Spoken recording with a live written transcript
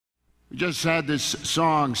We just had this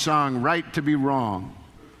song sung, Right to Be Wrong.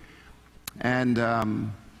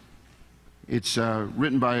 And it's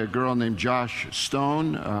written by a girl named Josh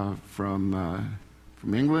Stone from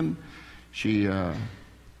England. When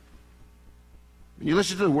you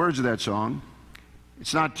listen to the words of that song,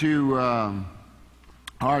 it's not too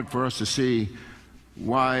hard for us to see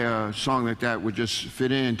why a song like that would just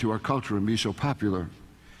fit into our culture and be so popular.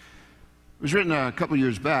 It was written a couple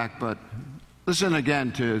years back, but listen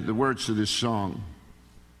again to the words to this song.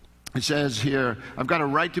 It says here, I've got a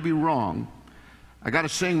right to be wrong. I got to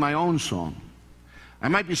sing my own song. I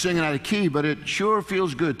might be singing out of key, but it sure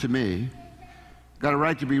feels good to me. Got a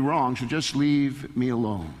right to be wrong, so just leave me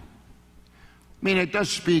alone. I mean, it does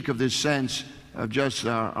speak of this sense of just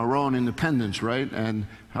our own independence, right? And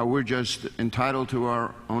how we're just entitled to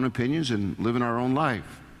our own opinions and living our own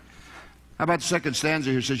life. How about the second stanza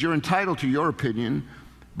here? It says, you're entitled to your opinion,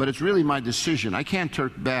 but it's really my decision. I can't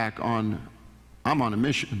turn back on, I'm on a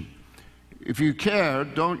mission. If you care,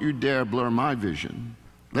 don't you dare blur my vision.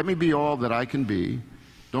 Let me be all that I can be.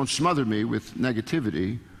 Don't smother me with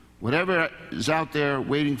negativity. Whatever is out there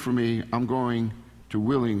waiting for me, I'm going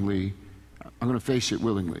to face it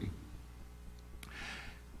willingly.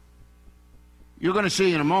 You're going to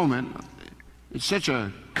see in a moment, it's such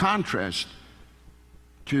a contrast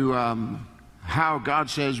to how God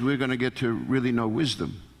says we're going to get to really know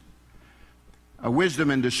wisdom. A wisdom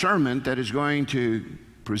and discernment that is going to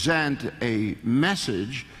present a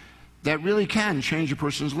message that really can change a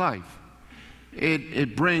person's life.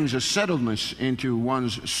 It brings a settledness into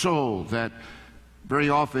one's soul that very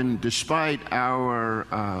often, despite our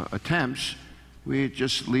attempts, it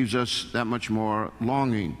just leaves us that much more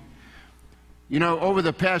longing. You know, over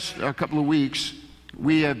the past couple of weeks,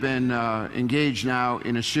 we have been engaged now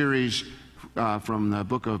in a series from the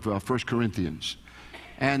book of 1 Corinthians.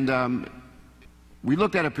 And we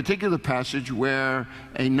looked at a particular passage where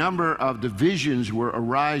a number of divisions were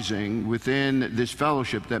arising within this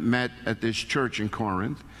fellowship that met at this church in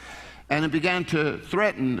Corinth. And it began to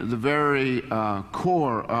threaten the very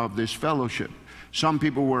core of this fellowship. Some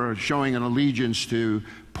people were showing an allegiance to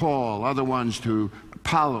Paul, other ones to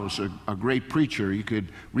Apollos, a great preacher. You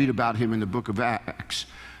could read about him in the book of Acts.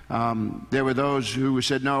 There were those who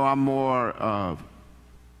said, no, I'm more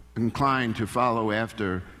inclined to follow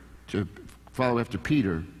after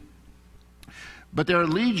Peter. But their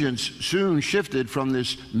allegiance soon shifted from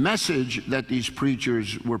this message that these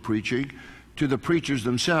preachers were preaching to the preachers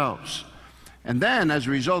themselves. And then, as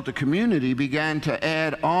a result, the community began to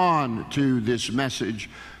add on to this message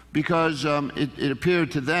because it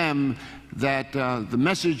appeared to them that the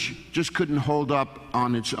message just couldn't hold up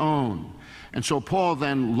on its own. And so Paul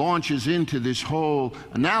then launches into this whole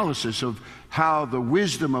analysis of how the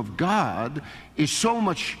wisdom of God is so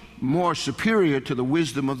much more superior to the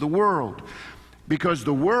wisdom of the world. Because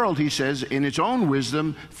the world, he says, in its own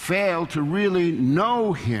wisdom, failed to really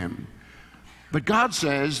know him. But God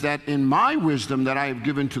says that in my wisdom that I have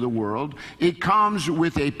given to the world, it comes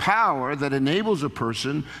with a power that enables a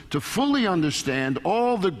person to fully understand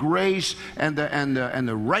all the grace and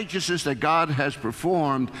the righteousness that God has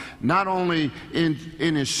performed, not only in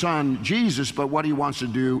his Son, Jesus, but what he wants to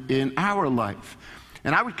do in our life.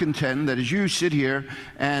 And I would contend that as you sit here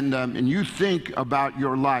and you think about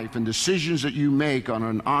your life and decisions that you make on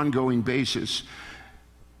an ongoing basis,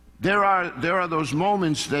 there are those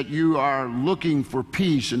moments that you are looking for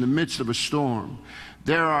peace in the midst of a storm.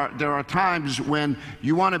 There are times when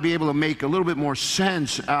you want to be able to make a little bit more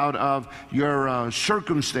sense out of your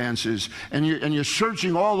circumstances, and you're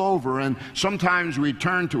searching all over. And sometimes we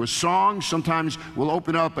turn to a song. Sometimes we'll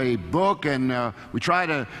open up a book, and we try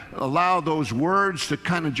to allow those words to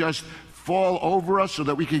kind of just fall over us so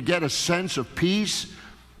that we could get a sense of peace.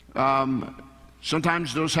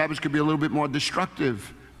 Sometimes those habits could be a little bit more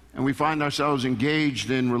destructive. And we find ourselves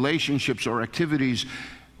engaged in relationships or activities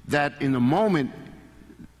that in the moment,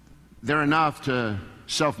 they're enough to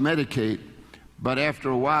self-medicate, but after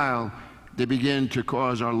a while, they begin to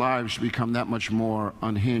cause our lives to become that much more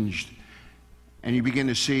unhinged. And you begin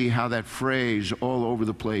to see how that frays all over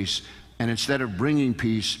the place, and instead of bringing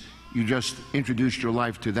peace, you just introduced your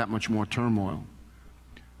life to that much more turmoil.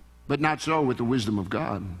 But not so with the wisdom of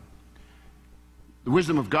God. The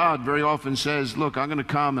wisdom of God very often says, look, I'm going to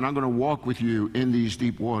come and I'm going to walk with you in these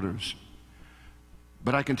deep waters.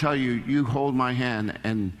 But I can tell you, you hold my hand,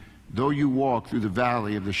 and though you walk through the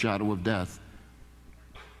valley of the shadow of death,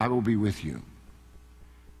 I will be with you.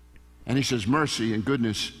 And he says, mercy and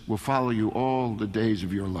goodness will follow you all the days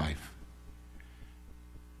of your life.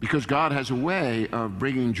 Because God has a way of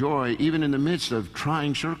bringing joy even in the midst of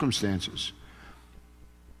trying circumstances.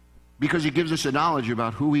 because he gives us a knowledge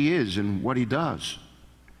about who he is and what he does.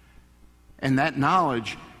 And that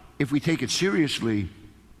knowledge, if we take it seriously,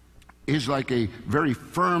 is like a very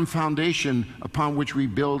firm foundation upon which we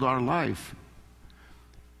build our life.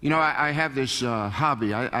 You know, I have this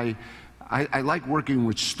hobby. I like working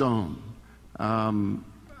with stone.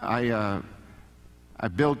 I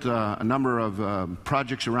built a number of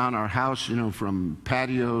projects around our house, you know, from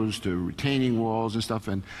patios to retaining walls and stuff.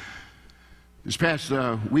 And this past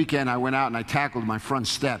weekend, I went out and I tackled my front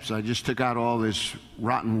steps. I just took out all this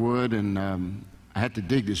rotten wood, and I had to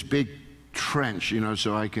dig this big trench, you know,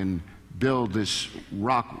 so I can build this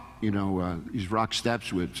rock, you know, these rock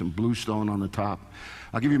steps with some bluestone on the top.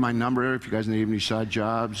 I'll give you my number if you guys need any side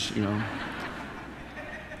jobs, you know.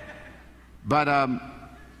 But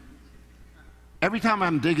every time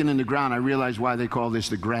I'm digging in the ground, I realize why they call this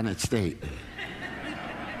the Granite State.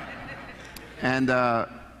 And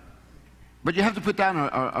but you have to put down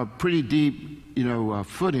a pretty deep, you know,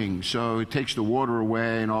 footing, so it takes the water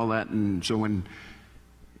away and all that. And so when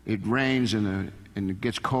it rains and it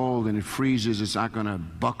gets cold and it freezes, it's not going to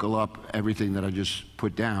buckle up everything that I just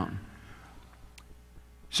put down.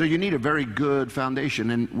 So you need a very good foundation.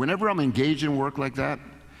 And whenever I'm engaged in work like that,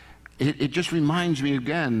 it just reminds me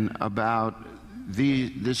again about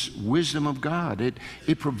this wisdom of God.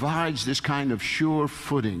 It provides this kind of sure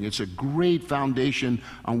footing. It's a great foundation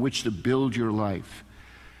on which to build your life.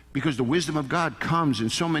 Because the wisdom of God comes in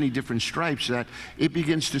so many different stripes that it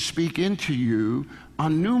begins to speak into you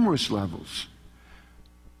on numerous levels.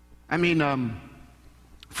 I mean,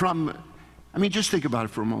 just think about it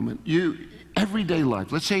for a moment. Everyday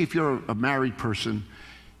life, let's say if you're a married person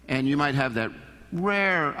and you might have that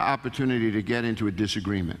rare opportunity to get into a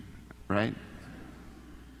disagreement, right?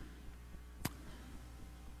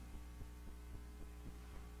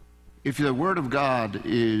 If the Word of God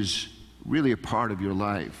is really a part of your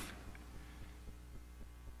life,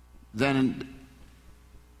 then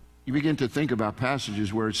you begin to think about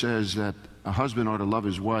passages where it says that a husband ought to love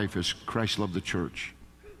his wife as Christ loved the church.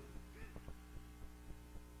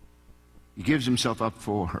 He gives himself up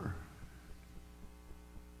for her.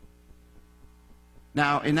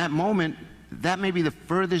 Now, in that moment, that may be the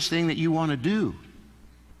furthest thing that you want to do.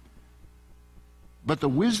 But the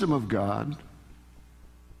wisdom of God,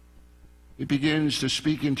 it begins to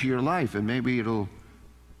speak into your life, and maybe it'll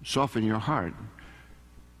soften your heart.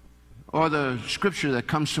 Or the scripture that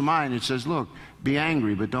comes to mind, it says, look, be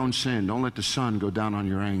angry, but don't sin. Don't let the sun go down on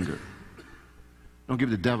your anger. Don't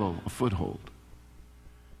give the devil a foothold.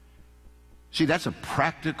 See, that's a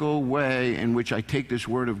practical way in which I take this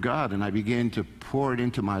Word of God and I begin to pour it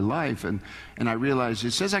into my life. And I realize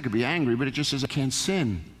it says I could be angry, but it just says I can't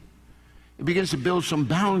sin. It begins to build some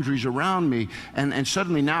boundaries around me. And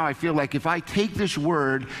suddenly now I feel like if I take this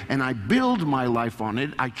Word and I build my life on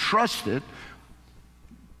it, I trust it,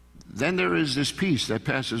 then there is this peace that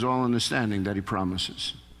passes all understanding that He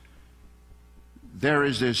promises. There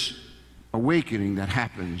is this awakening that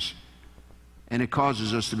happens, and it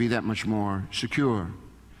causes us to be that much more secure.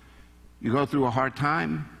 You go through a hard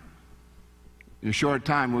time. In a short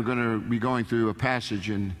time, we're going to be going through a passage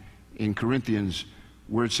in Corinthians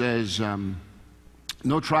where it says,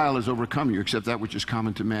 no trial has overcome you except that which is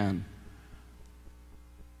common to man.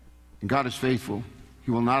 And God is faithful. He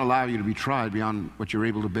will not allow you to be tried beyond what you're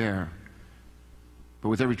able to bear. But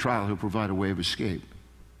with every trial, He'll provide a way of escape.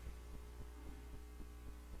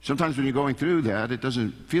 Sometimes when you're going through that, it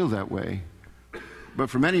doesn't feel that way. But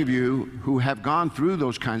for many of you who have gone through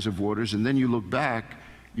those kinds of waters, and then you look back,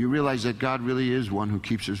 you realize that God really is one who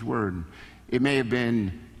keeps His word. It may have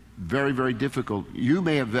been very, very difficult. You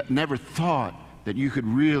may have never thought that you could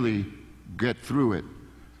really get through it,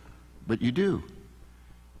 but you do.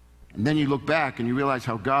 And then you look back and you realize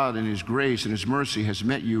how God in His grace and His mercy has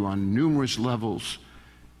met you on numerous levels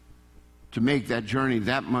to make that journey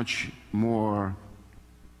that much more,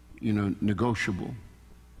 negotiable.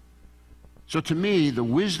 So to me, the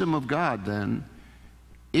wisdom of God then,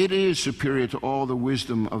 it is superior to all the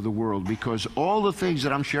wisdom of the world, because all the things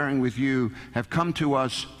that I'm sharing with you have come to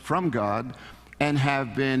us from God and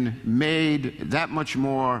have been made that much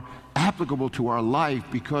more applicable to our life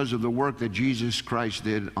because of the work that Jesus Christ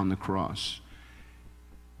did on the cross.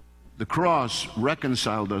 The cross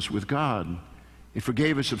reconciled us with God. It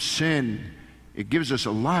forgave us of sin. It gives us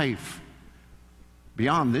a life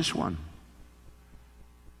beyond this one.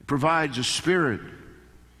 It provides a spirit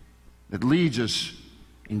that leads us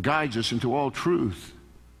and guides us into all truth.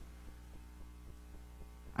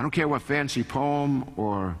 I don't care what fancy poem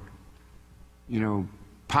or,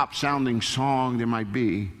 pop-sounding song there might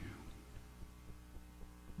be,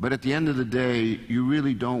 but at the end of the day, you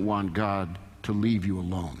really don't want God to leave you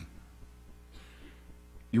alone.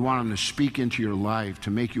 You want him to speak into your life, to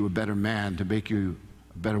make you a better man, to make you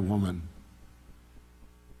a better woman,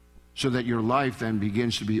 so that your life then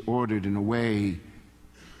begins to be ordered in a way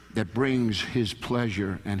that brings his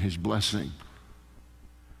pleasure and his blessing.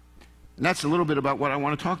 And that's a little bit about what I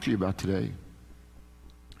want to talk to you about today.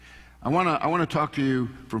 I want to talk to you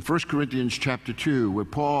from 1 Corinthians chapter 2, where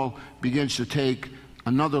Paul begins to take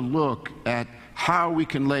another look at how we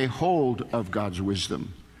can lay hold of God's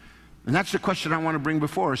wisdom. And that's the question I want to bring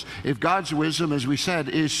before us. If God's wisdom, as we said,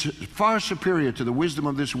 is far superior to the wisdom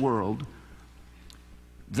of this world,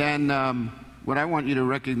 then what I want you to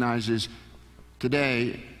recognize is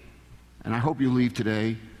today, and I hope you leave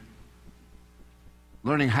today,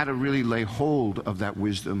 learning how to really lay hold of that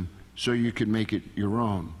wisdom so you can make it your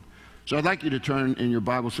own. So I'd like you to turn in your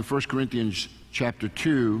Bibles to 1 Corinthians chapter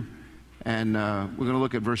 2, and we're going to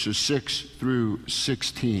look at verses 6 through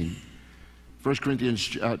 16. 1 Corinthians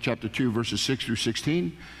chapter 2, verses 6 through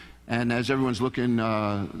 16. And as everyone's looking,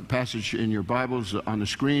 passage in your Bibles on the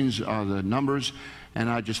screens are the numbers. And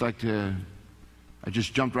I just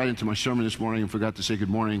jumped right into my sermon this morning and forgot to say good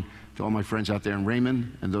morning to all my friends out there in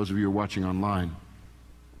Raymond and those of you who are watching online.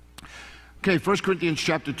 Okay, 1 Corinthians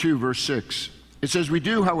chapter 2, verse 6. It says, "We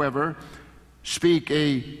do, however, speak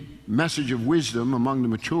a message of wisdom among the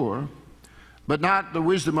mature, but not the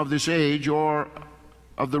wisdom of this age or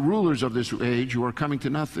of the rulers of this age who are coming to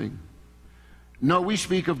nothing. No, we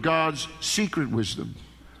speak of God's secret wisdom,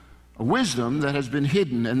 a wisdom that has been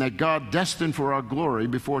hidden and that God destined for our glory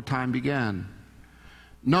before time began.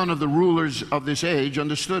 None of the rulers of this age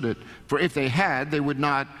understood it, for if they had, they would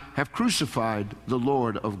not have crucified the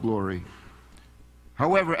Lord of glory.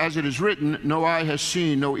 However, as it is written, no eye has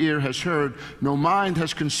seen, no ear has heard, no mind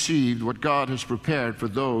has conceived what God has prepared for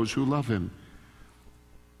those who love him.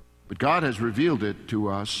 But God has revealed it to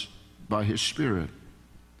us by his Spirit.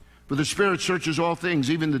 For the Spirit searches all things,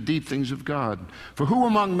 even the deep things of God. For who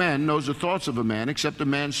among men knows the thoughts of a man except a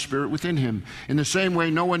man's spirit within him? In the same way,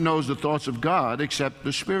 no one knows the thoughts of God except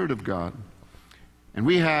the Spirit of God. And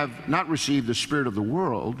we have not received the spirit of the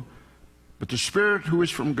world, but the Spirit who is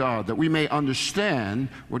from God, that we may understand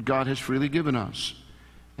what God has freely given us.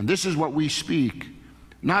 And this is what we speak,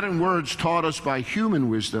 not in words taught us by human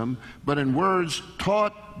wisdom, but in words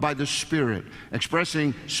taught by the Spirit,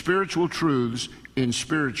 expressing spiritual truths in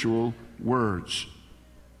spiritual words."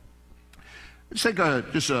 Let's take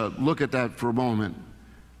just a look at that for a moment.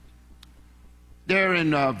 There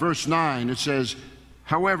in verse 9 it says,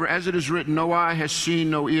 "However, as it is written, no eye has seen,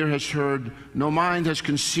 no ear has heard, no mind has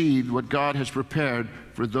conceived what God has prepared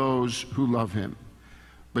for those who love him.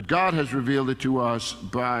 But God has revealed it to us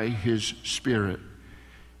by his Spirit."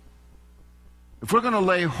 If we're going to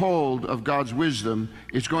lay hold of God's wisdom,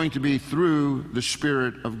 it's going to be through the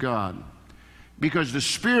Spirit of God. Because the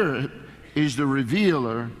Spirit is the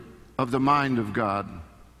revealer of the mind of God.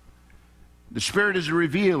 The Spirit is a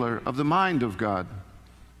revealer of the mind of God.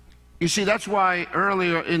 You see, that's why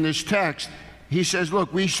earlier in this text, he says,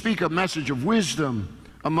 look, we speak a message of wisdom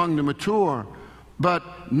among the mature,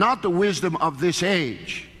 but not the wisdom of this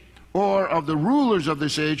age or of the rulers of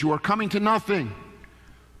this age who are coming to nothing.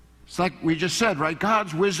 It's like we just said, right?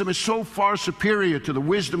 God's wisdom is so far superior to the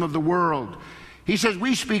wisdom of the world. He says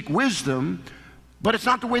we speak wisdom, but it's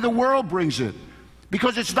not the way the world brings it.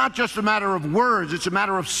 Because it's not just a matter of words, it's a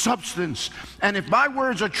matter of substance. And if my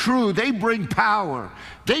words are true, they bring power.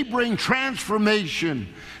 They bring transformation.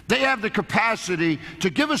 They have the capacity to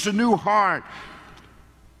give us a new heart,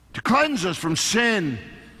 to cleanse us from sin,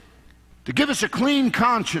 to give us a clean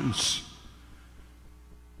conscience.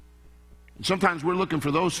 And sometimes we're looking for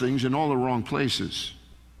those things in all the wrong places.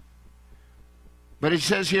 But it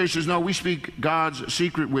says here, it says, no, we speak God's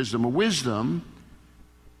secret wisdom, a wisdom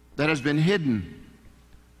that has been hidden,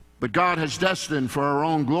 but God has destined for our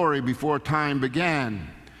own glory before time began.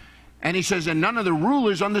 And he says, and none of the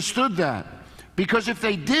rulers understood that. Because if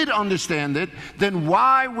they did understand it, then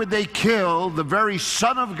why would they kill the very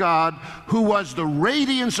Son of God, who was the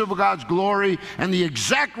radiance of God's glory and the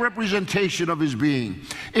exact representation of his being?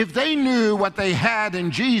 If they knew what they had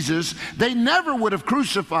in Jesus, they never would have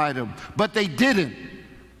crucified him, but they didn't.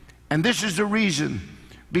 And this is the reason.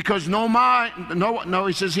 Because he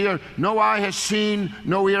says here, no eye has seen,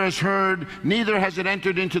 no ear has heard, neither has it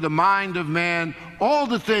entered into the mind of man, all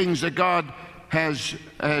the things that God has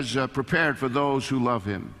prepared for those who love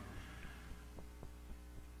him.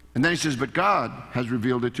 And then he says, but God has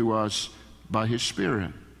revealed it to us by his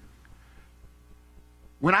Spirit.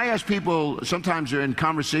 When I ask people, sometimes they're in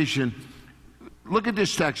conversation, look at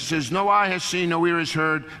this text. It says, no eye has seen, no ear has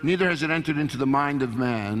heard, neither has it entered into the mind of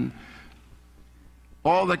man,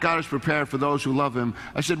 all that God has prepared for those who love him.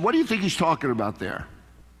 I said, what do you think he's talking about there?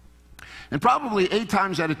 And probably 8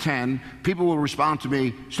 times out of 10, people will respond to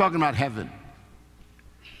me, he's talking about heaven.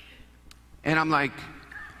 And I'm like,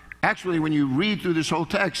 actually, when you read through this whole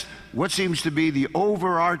text, what seems to be the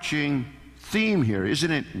overarching theme here?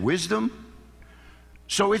 Isn't it wisdom?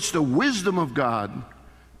 So it's the wisdom of God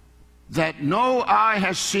that no eye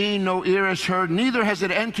has seen, no ear has heard, neither has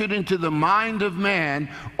it entered into the mind of man,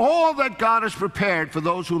 all that God has prepared for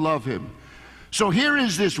those who love him. So here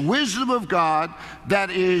is this wisdom of God that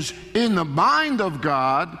is in the mind of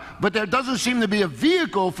God, but there doesn't seem to be a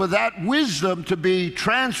vehicle for that wisdom to be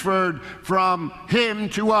transferred from him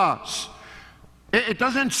to us. It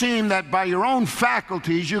doesn't seem that by your own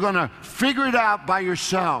faculties you're going to figure it out by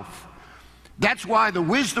yourself. That's why the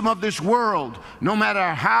wisdom of this world, no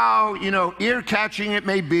matter how, ear-catching it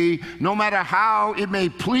may be, no matter how it may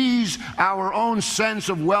please our own sense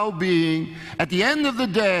of well-being, at the end of the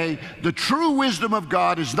day, the true wisdom of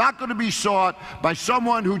God is not going to be sought by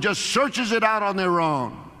someone who just searches it out on their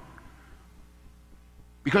own.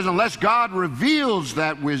 Because unless God reveals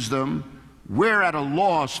that wisdom, we're at a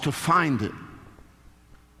loss to find it.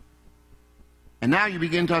 And now you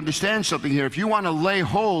begin to understand something here. If you want to lay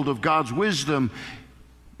hold of God's wisdom,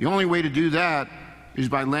 the only way to do that is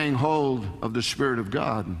by laying hold of the Spirit of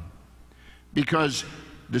God. Because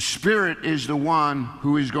the Spirit is the one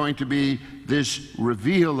who is going to be this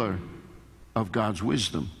revealer of God's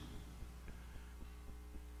wisdom.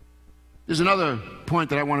 There's another point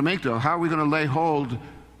that I want to make, though. How are we going to lay hold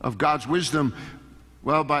of God's wisdom?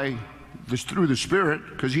 Well, through the Spirit,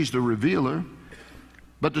 because he's the revealer.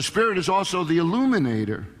 But the Spirit is also the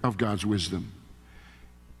illuminator of God's wisdom.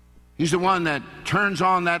 He's the one that turns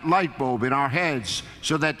on that light bulb in our heads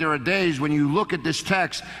so that there are days when you look at this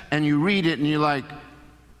text and you read it and you're like,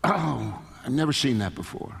 oh, I've never seen that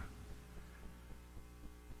before.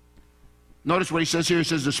 Notice what he says here. He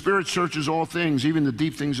says, the Spirit searches all things, even the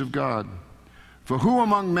deep things of God. For who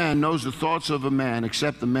among men knows the thoughts of a man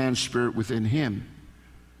except the man's spirit within him?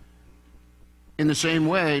 In the same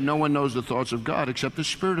way, no one knows the thoughts of God except the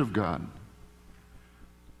Spirit of God.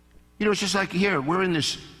 It's just like here, we're in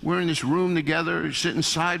this room together, sitting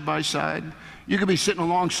side by side. You could be sitting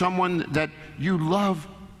along someone that you love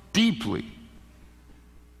deeply.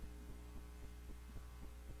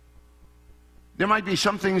 There might be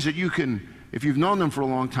some things that you can, if you've known them for a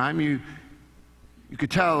long time, you could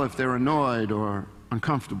tell if they're annoyed or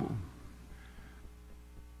uncomfortable.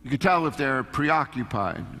 You could tell if they're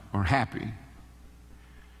preoccupied or happy.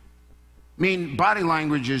 I mean, body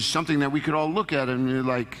language is something that we could all look at and you're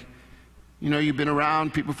like, you've been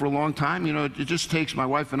around people for a long time. It just takes my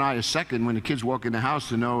wife and I a second when the kids walk in the house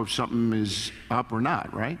to know if something is up or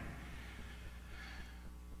not, right?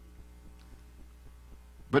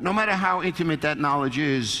 But no matter how intimate that knowledge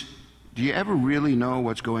is, do you ever really know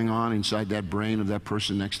what's going on inside that brain of that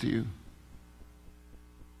person next to you?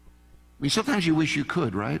 I mean, sometimes you wish you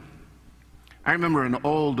could, right? I remember an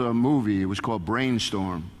old movie. It was called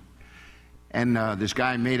Brainstorm. And this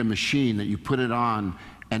guy made a machine that you put it on,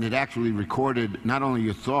 and it actually recorded not only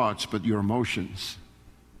your thoughts, but your emotions.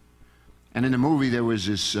 And in the movie, there was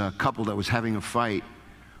this couple that was having a fight.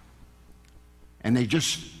 And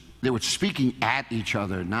they were speaking at each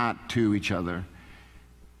other, not to each other.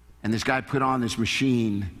 And this guy put on this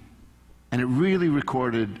machine, and it really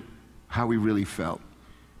recorded how he really felt.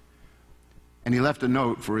 And he left a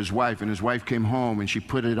note for his wife, and his wife came home, and she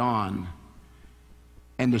put it on.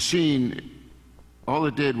 And the scene, all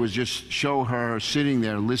it did was just show her sitting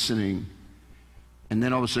there listening, and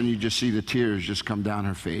then all of a sudden you just see the tears just come down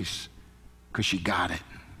her face because she got it.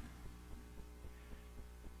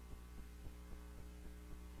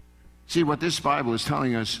 See, what this Bible is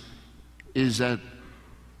telling us is that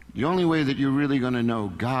the only way that you're really going to know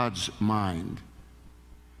God's mind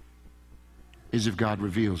is if God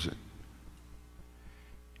reveals it.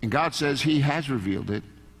 And God says he has revealed it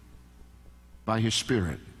by his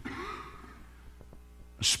Spirit.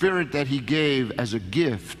 A Spirit that he gave as a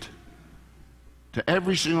gift to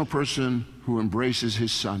every single person who embraces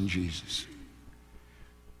his Son, Jesus.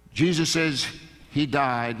 Jesus says he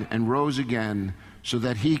died and rose again so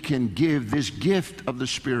that he can give this gift of the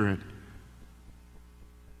Spirit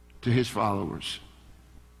to his followers.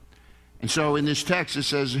 And so in this text, it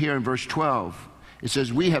says here in verse 12, it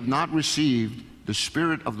says, we have not received the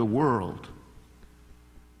spirit of the world,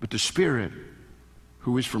 but the Spirit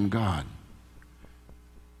who is from God,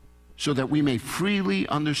 so that we may freely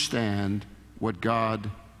understand what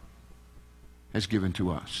God has given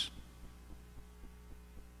to us.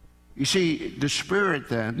 You see, the Spirit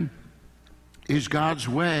then is God's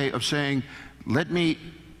way of saying, let me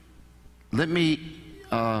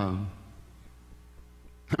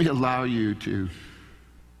allow you to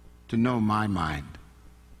to know my mind.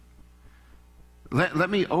 Let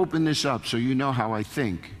me open this up so you know how I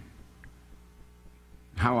think,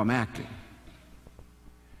 how I'm acting.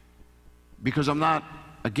 Because I'm not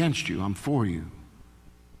against you, I'm for you.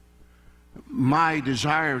 My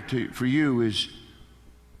desire for you is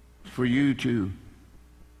for you to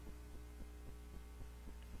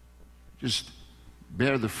just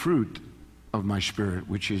bear the fruit of my Spirit,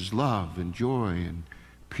 which is love and joy and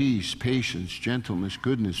peace, patience, gentleness,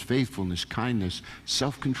 goodness, faithfulness, kindness,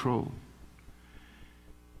 self-control.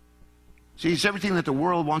 See, it's everything that the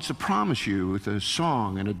world wants to promise you with a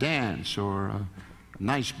song and a dance or a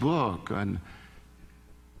nice book. And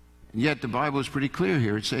yet the Bible is pretty clear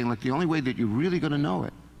here. It's saying, like, the only way that you're really going to know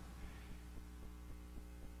it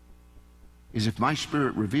is if my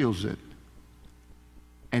Spirit reveals it,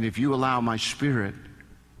 and if you allow my Spirit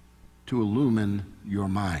to illumine your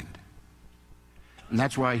mind. And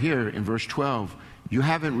that's why here in verse 12, you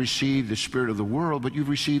haven't received the spirit of the world, but you've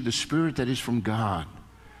received the Spirit that is from God,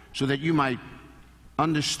 so that you might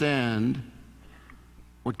understand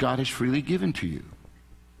what God has freely given to you.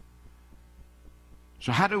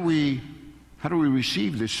 So how do we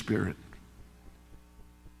receive this Spirit?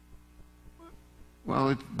 Well,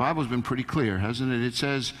 the Bible's been pretty clear, hasn't it? It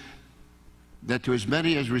says that to as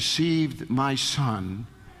many as received my Son,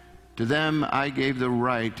 to them I gave the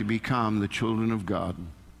right to become the children of God.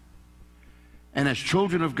 And as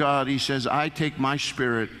children of God, he says, I take my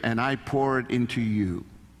Spirit and I pour it into you,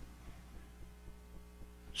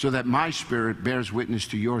 so that my Spirit bears witness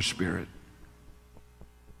to your spirit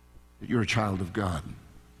that you're a child of God.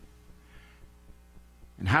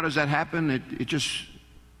 And how does that happen?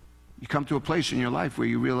 You come to a place in your life where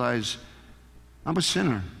you realize, I'm a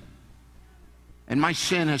sinner, and my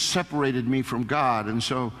sin has separated me from God. And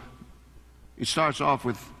so it starts off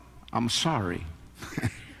with, I'm sorry.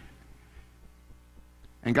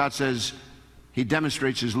 And God says he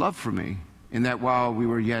demonstrates his love for me in that while we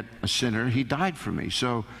were yet a sinner, he died for me.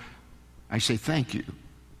 So I say thank you.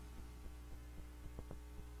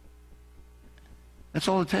 That's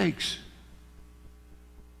all it takes.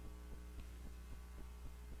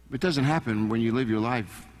 It doesn't happen when you live your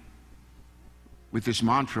life with this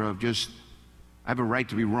mantra of just, I have a right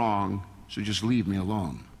to be wrong, so just leave me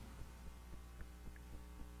alone.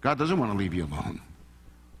 God doesn't want to leave you alone.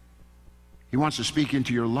 He wants to speak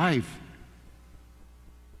into your life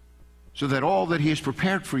so that all that he has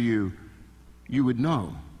prepared for you, you would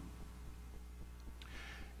know.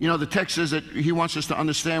 You know, the text says that he wants us to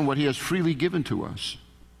understand what he has freely given to us.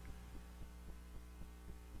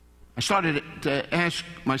 I started to ask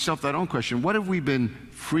myself that own question. What have we been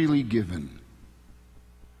freely given?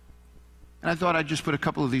 And I thought I'd just put a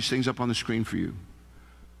couple of these things up on the screen for you.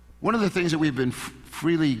 One of the things that we've been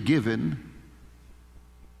freely given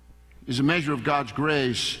is a measure of God's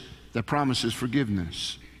grace that promises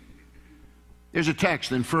forgiveness. There's a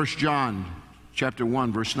text in 1 John chapter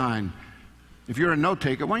 1, verse 9. If you're a note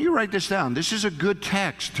taker, why don't you write this down? This is a good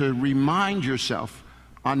text to remind yourself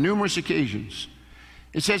on numerous occasions.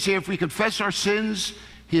 It says here, if we confess our sins,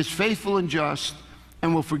 he is faithful and just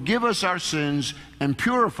and will forgive us our sins and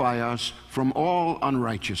purify us from all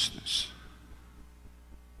unrighteousness.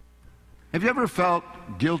 Have you ever felt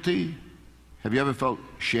guilty? Have you ever felt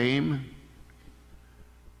shame?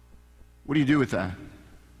 What do you do with that?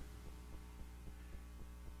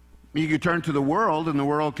 You can turn to the world, and the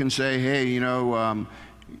world can say, hey, you know,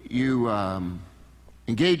 you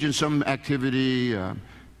engage in some activity,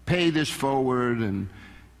 pay this forward, and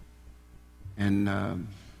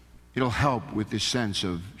it'll help with this sense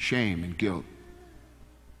of shame and guilt.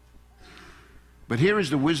 But here is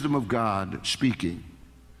the wisdom of God speaking.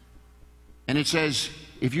 And it says,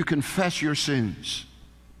 if you confess your sins,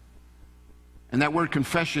 and that word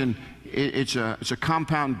confession, it's a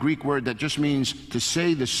compound Greek word that just means to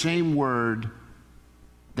say the same word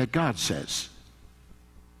that God says.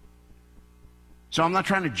 So I'm not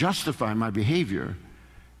trying to justify my behavior.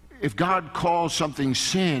 If God calls something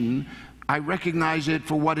sin, I recognize it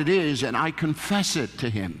for what it is and I confess it to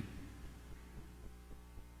him.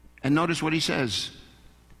 And notice what he says.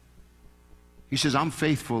 He says, I'm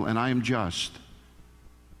faithful and I am just,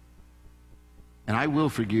 and I will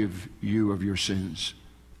forgive you of your sins,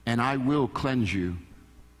 and I will cleanse you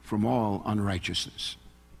from all unrighteousness.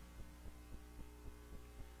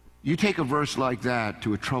 You take a verse like that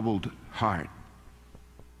to a troubled heart,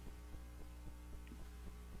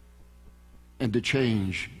 and to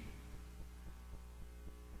change,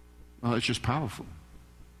 well, it's just powerful.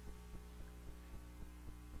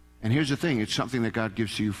 And here's the thing, it's something that God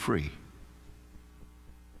gives to you free.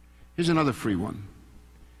 Here's another free one.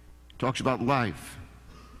 It talks about life.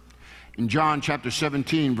 In John chapter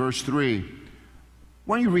 17, verse 3.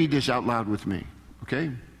 Why don't you read this out loud with me,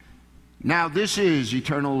 okay? Now this is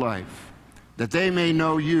eternal life, that they may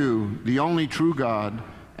know you, the only true God,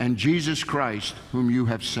 and Jesus Christ, whom you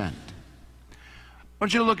have sent. I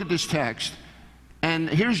want you to look at this text, and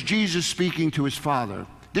here's Jesus speaking to his Father.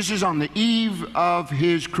 This is on the eve of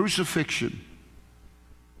his crucifixion.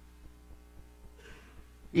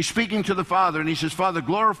 He's speaking to the Father, and he says, Father,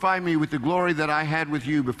 glorify me with the glory that I had with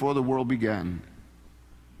you before the world began.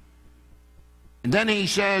 And then he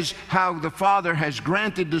says how the Father has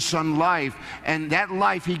granted the Son life, and that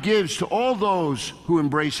life he gives to all those who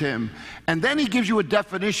embrace him. And then he gives you a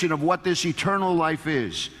definition of what this eternal life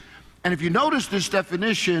is. And if you notice this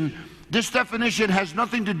definition has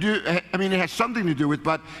nothing to do, I mean, it has something to do with,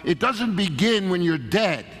 but it doesn't begin when you're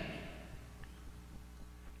dead.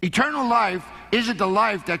 Eternal life isn't the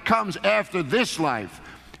life that comes after this life.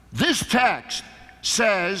 This text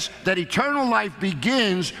says that eternal life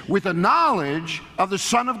begins with a knowledge of the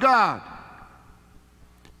Son of God.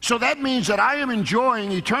 So that means that I am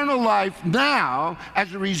enjoying eternal life now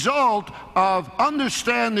as a result of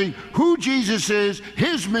understanding who Jesus is,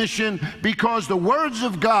 his mission, because the words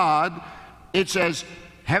of God, it says,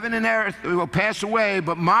 heaven and earth will pass away,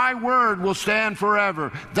 but my word will stand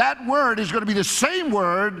forever. That word is going to be the same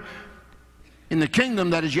word in the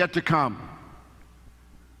kingdom that is yet to come.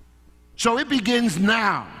 So it begins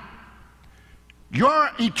now. Your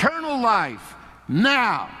eternal life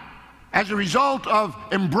now, as a result of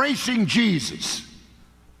embracing Jesus.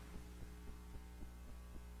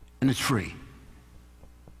 And it's free.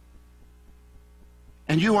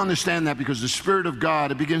 And you understand that because the Spirit of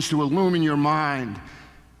God, it begins to illumine your mind.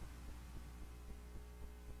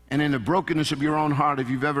 And in the brokenness of your own heart, if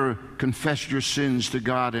you've ever confessed your sins to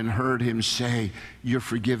God and heard him say, you're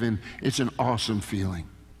forgiven, it's an awesome feeling.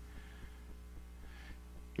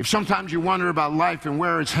 If sometimes you wonder about life and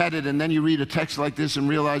where it's headed, and then you read a text like this and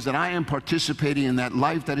realize that I am participating in that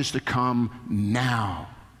life that is to come now.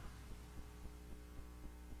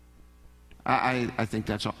 I think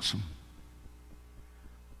that's awesome.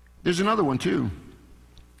 There's another one too.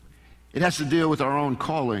 It has to deal with our own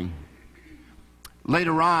calling.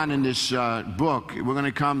 Later on in this book, we're going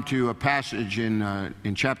to come to a passage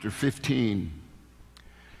in chapter 15.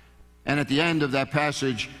 And at the end of that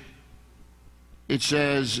passage, it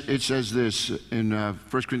says this in 1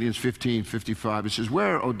 Corinthians 15:55. It says,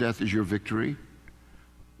 where, O death, is your victory?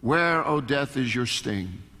 Where, O death, is your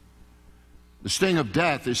sting? The sting of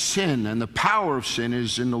death is sin, and the power of sin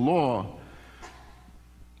is in the law.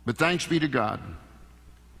 But thanks be to God.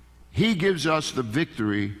 He gives us the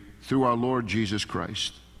victory through our Lord Jesus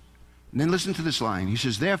Christ. And then listen to this line. He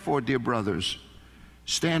says, therefore, dear brothers,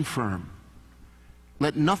 stand firm.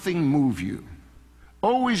 Let nothing move you.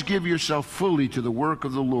 Always give yourself fully to the work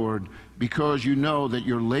of the Lord, because you know that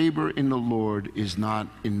your labor in the Lord is not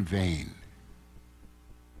in vain.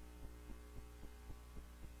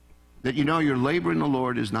 That you know your labor in the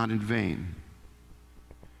Lord is not in vain.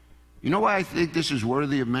 You know why I think this is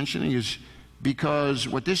worthy of mentioning is because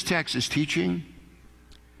what this text is teaching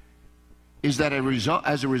is that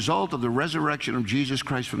as a result of the resurrection of Jesus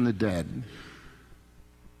Christ from the dead,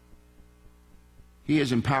 he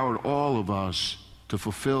has empowered all of us to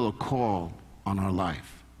fulfill a call on our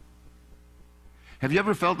life. Have you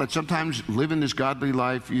ever felt that sometimes living this godly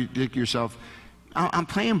life, you think to yourself, I'm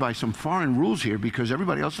playing by some foreign rules here because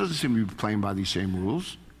everybody else doesn't seem to be playing by these same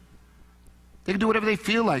rules. They can do whatever they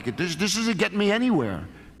feel like it. This isn't getting me anywhere.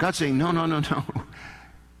 God's saying, no.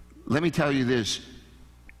 Let me tell you this.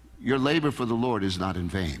 Your labor for the Lord is not in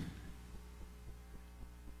vain.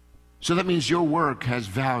 So that means your work has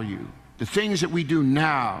value. The things that we do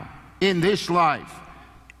now in this life,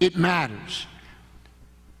 it matters.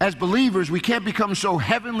 As believers, we can't become so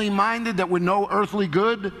heavenly minded that we're no earthly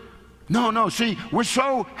good. No. See, we're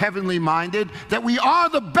so heavenly minded that we are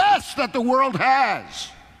the best that the world has.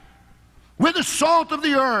 We're the salt of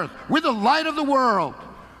the earth. We're the light of the world.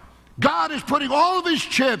 God is putting all of his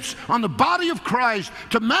chips on the body of Christ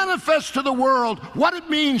to manifest to the world what it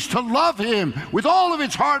means to love him with all of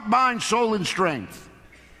its heart, mind, soul, and strength.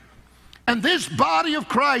 And this body of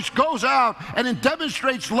Christ goes out and it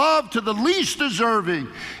demonstrates love to the least deserving.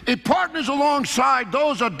 It partners alongside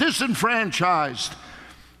those who are disenfranchised.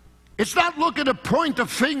 It's not looking to point the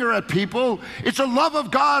finger at people. It's a love of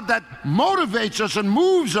God that motivates us and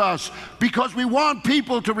moves us because we want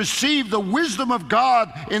people to receive the wisdom of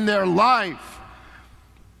God in their life.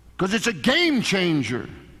 Because it's a game changer.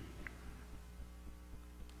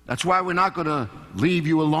 That's why we're not going to leave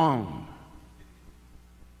you alone.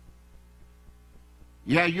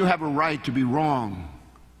 Yeah, you have a right to be wrong.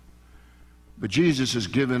 But Jesus has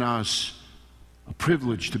given us a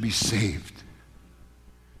privilege to be saved.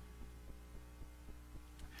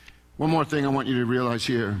 One more thing I want you to realize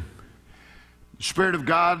here. The Spirit of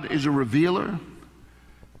God is a revealer.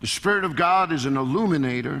 The Spirit of God is an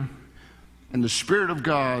illuminator. And the Spirit of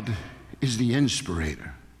God is the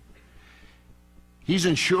inspirator. He's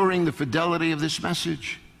ensuring the fidelity of this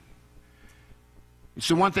message. It's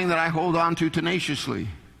the one thing that I hold on to tenaciously,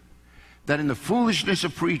 that in the foolishness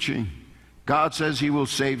of preaching, God says he will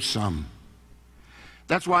save some.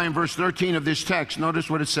 That's why in verse 13 of this text, notice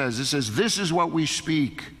what it says. It says, "This is what we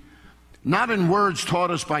speak, not in words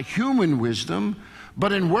taught us by human wisdom,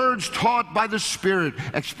 but in words taught by the Spirit,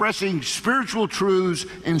 expressing spiritual truths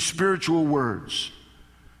in spiritual words."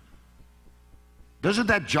 Doesn't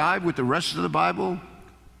that jive with the rest of the Bible?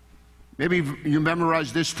 Maybe you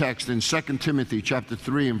memorize this text in 2 Timothy chapter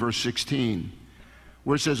 3 and verse 16,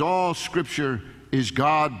 where it says, "All Scripture is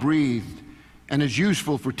God-breathed and is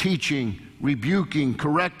useful for teaching, rebuking,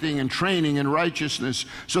 correcting, and training in righteousness,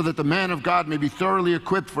 so that the man of God may be thoroughly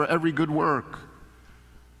equipped for every good work."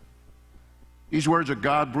 These words are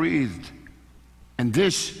God-breathed, and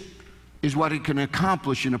this is what it can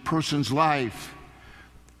accomplish in a person's life.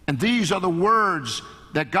 And these are the words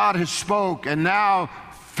that God has spoke, and now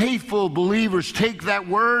faithful believers take that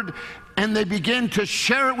word and they begin to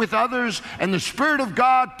share it with others, and the Spirit of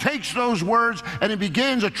God takes those words and it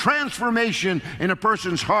begins a transformation in a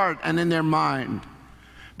person's heart and in their mind.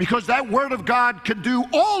 Because that Word of God can do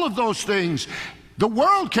all of those things. The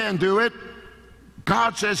world can't do it.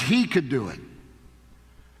 God says he could do it.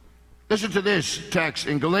 Listen to this text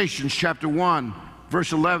in Galatians chapter 1,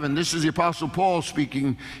 verse 11. This is the Apostle Paul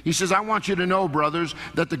speaking. He says, "I want you to know, brothers,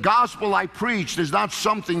 that the gospel I preached is not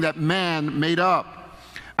something that man made up.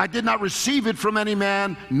 I did not receive it from any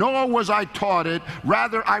man, nor was I taught it.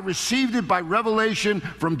 Rather, I received it by revelation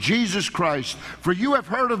from Jesus Christ. For you have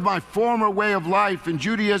heard of my former way of life in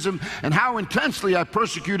Judaism, and how intensely I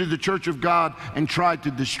persecuted the church of God and tried to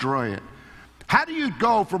destroy it." How do you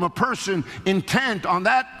go from a person intent on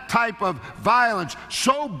that type of violence,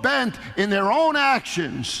 so bent in their own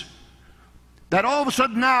actions, that all of a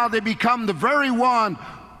sudden now they become the very one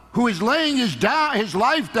who is laying his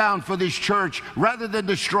life down for this church rather than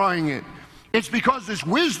destroying it? It's because this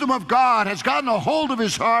wisdom of God has gotten a hold of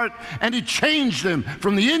his heart, and it changed him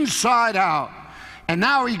from the inside out. And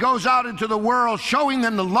now he goes out into the world showing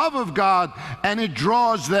them the love of God, and it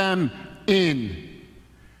draws them in.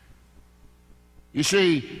 You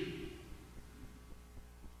see,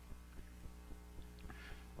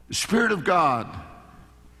 the Spirit of God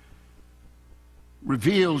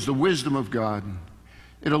reveals the wisdom of God.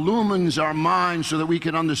 It illumines our minds so that we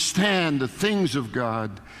can understand the things of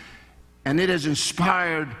God. And it has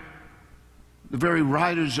inspired the very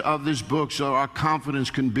writers of this book, so our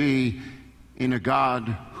confidence can be in a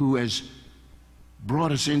God who has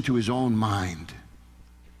brought us into his own mind.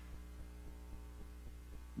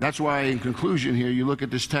 That's why in conclusion here, you look at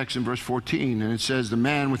this text in verse 14, and it says, "The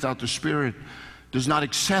man without the Spirit does not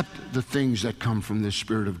accept the things that come from the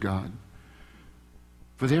Spirit of God,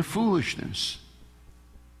 for their foolishness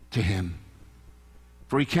to him.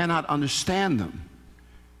 For he cannot understand them,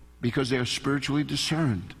 because they are spiritually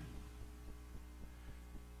discerned."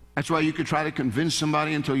 That's why you could try to convince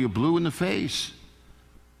somebody until you're blue in the face.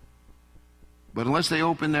 But unless they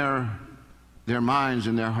open their minds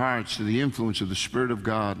and their hearts to the influence of the Spirit of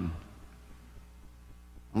God,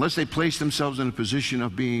 unless they place themselves in a position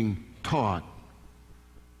of being taught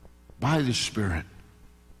by the Spirit,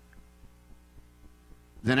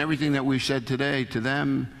 then everything that we've said today to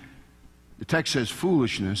them, the text says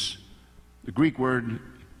foolishness. The Greek word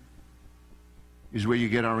is where you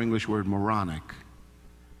get our English word moronic.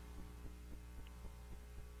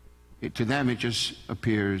 To them it just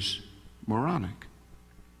appears moronic.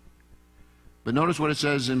 But notice what it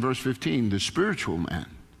says in verse 15. "The spiritual man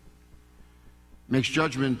makes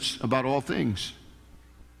judgments about all things,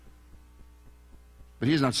 but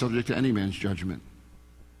he is not subject to any man's judgment.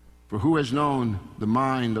 For who has known the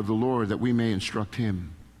mind of the Lord that we may instruct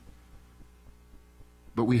him?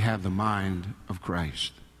 But we have the mind of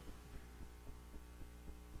Christ."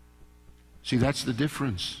 See, that's the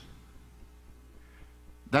difference.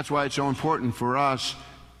 That's why it's so important for us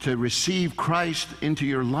to receive Christ into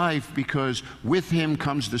your life, because with him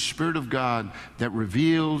comes the Spirit of God that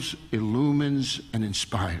reveals, illumines, and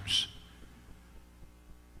inspires.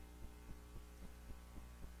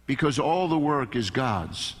 Because all the work is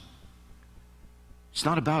God's. It's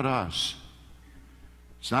not about us.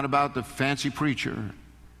 It's not about the fancy preacher.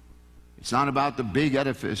 It's not about the big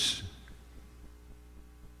edifice.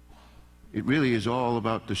 It really is all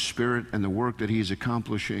about the Spirit and the work that he is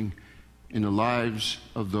accomplishing in the lives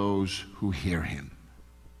of those who hear him.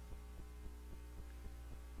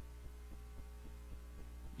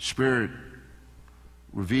 Spirit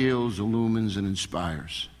reveals, illumines, and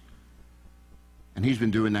inspires. And he's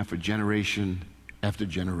been doing that for generation after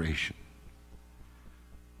generation.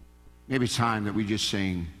 Maybe it's time that we just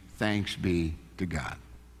sing, "Thanks be to God."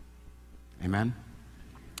 Amen?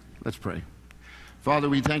 Let's pray. Father,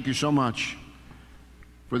 we thank you so much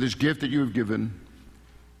for this gift that you have given.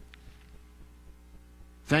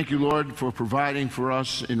 Thank you, Lord, for providing for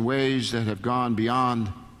us in ways that have gone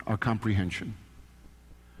beyond our comprehension.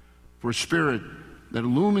 For a spirit that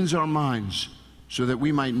illumines our minds so that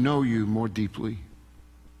we might know you more deeply.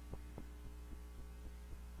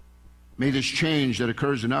 May this change that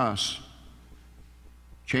occurs in us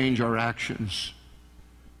change our actions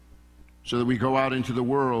so that we go out into the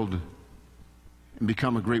world and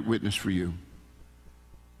become a great witness for you.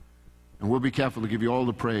 And we'll be careful to give you all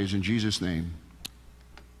the praise in Jesus' name.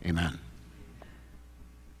 Amen.